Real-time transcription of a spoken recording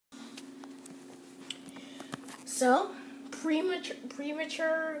So,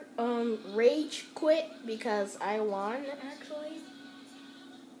 premature rage quit because I won, actually.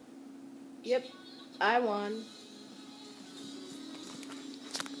 Yep, I won.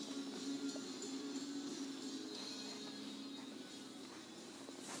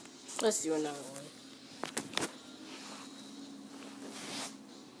 Let's do another one.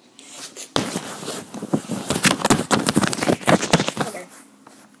 Okay.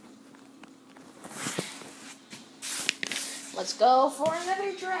 Let's go for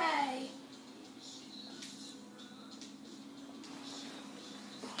another try.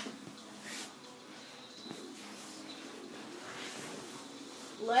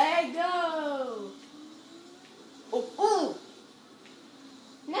 Let go. Oh.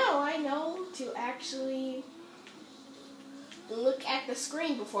 Now I know to actually look at the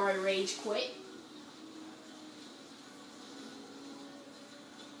screen before I rage quit.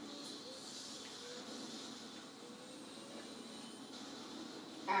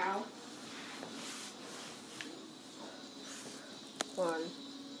 Ow. One.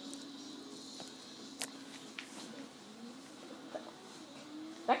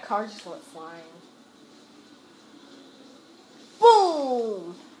 That car just went flying.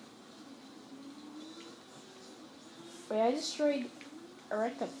 Boom! Wait, I destroyed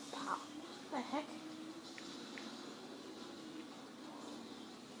Erecta Pop. What the heck?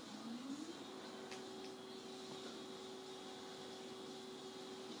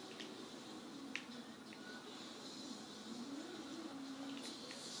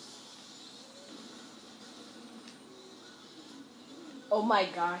 Oh my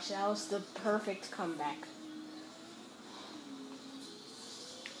gosh, that was the perfect comeback.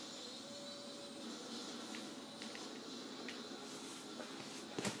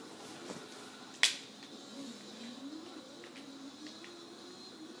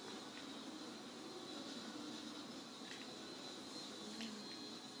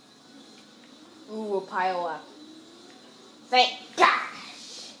 Ooh, a pile up. Thank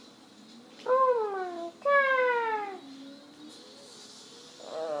gosh! Oh my gosh!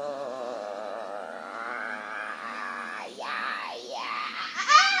 Yeah.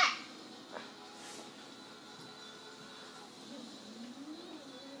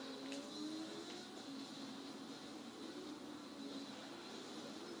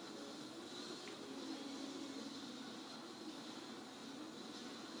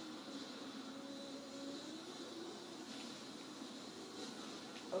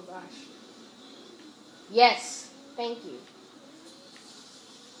 Oh gosh. Yes, thank you.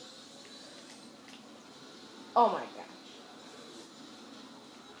 Oh my gosh.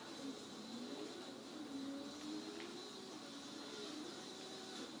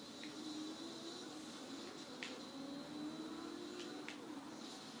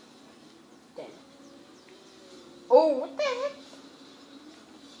 Dead. Oh, what the heck?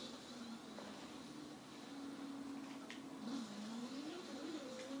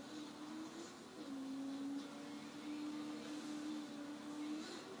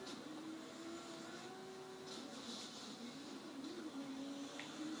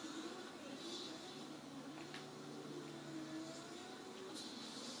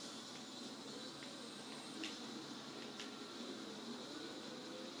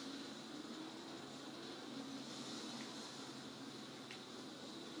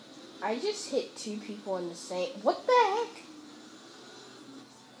 I just hit two people in the same. What the heck?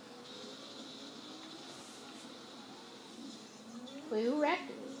 Wait, who wrecked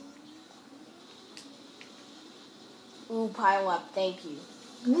me? Ooh, pile up. Thank you.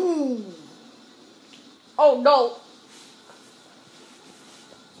 Ooh. Oh no.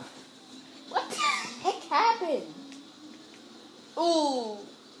 What the heck happened? Ooh.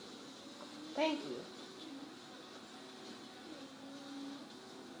 Thank you.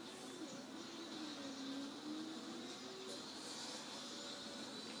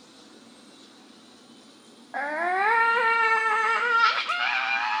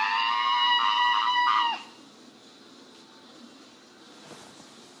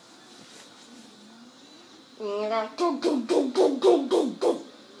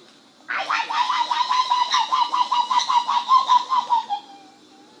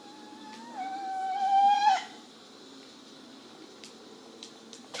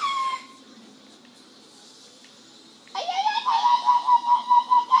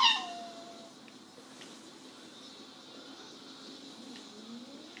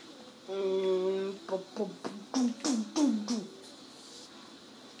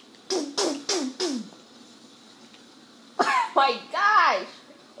 My gosh!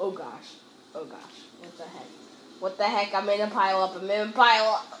 Oh gosh. Oh gosh. What the heck? What the heck? I'm in a pile up. I'm in a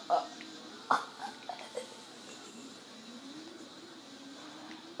pile up.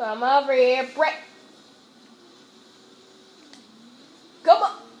 Come over here, Brett. Come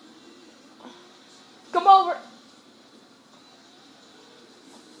on. Come over.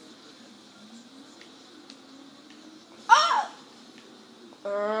 Ah!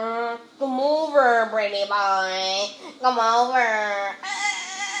 Come over, pretty boy. Come over.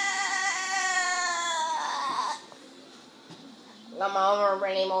 Come over,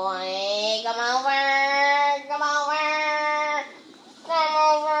 pretty boy. Come over. Come over. Come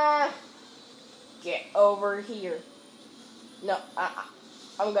over. Get over here. No,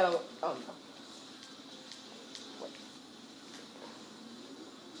 I'm gonna. Oh no. Wait.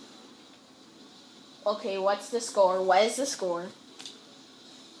 Okay, what's the score? What is the score?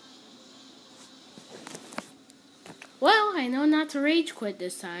 Well, I know not to rage quit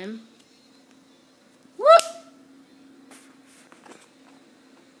this time.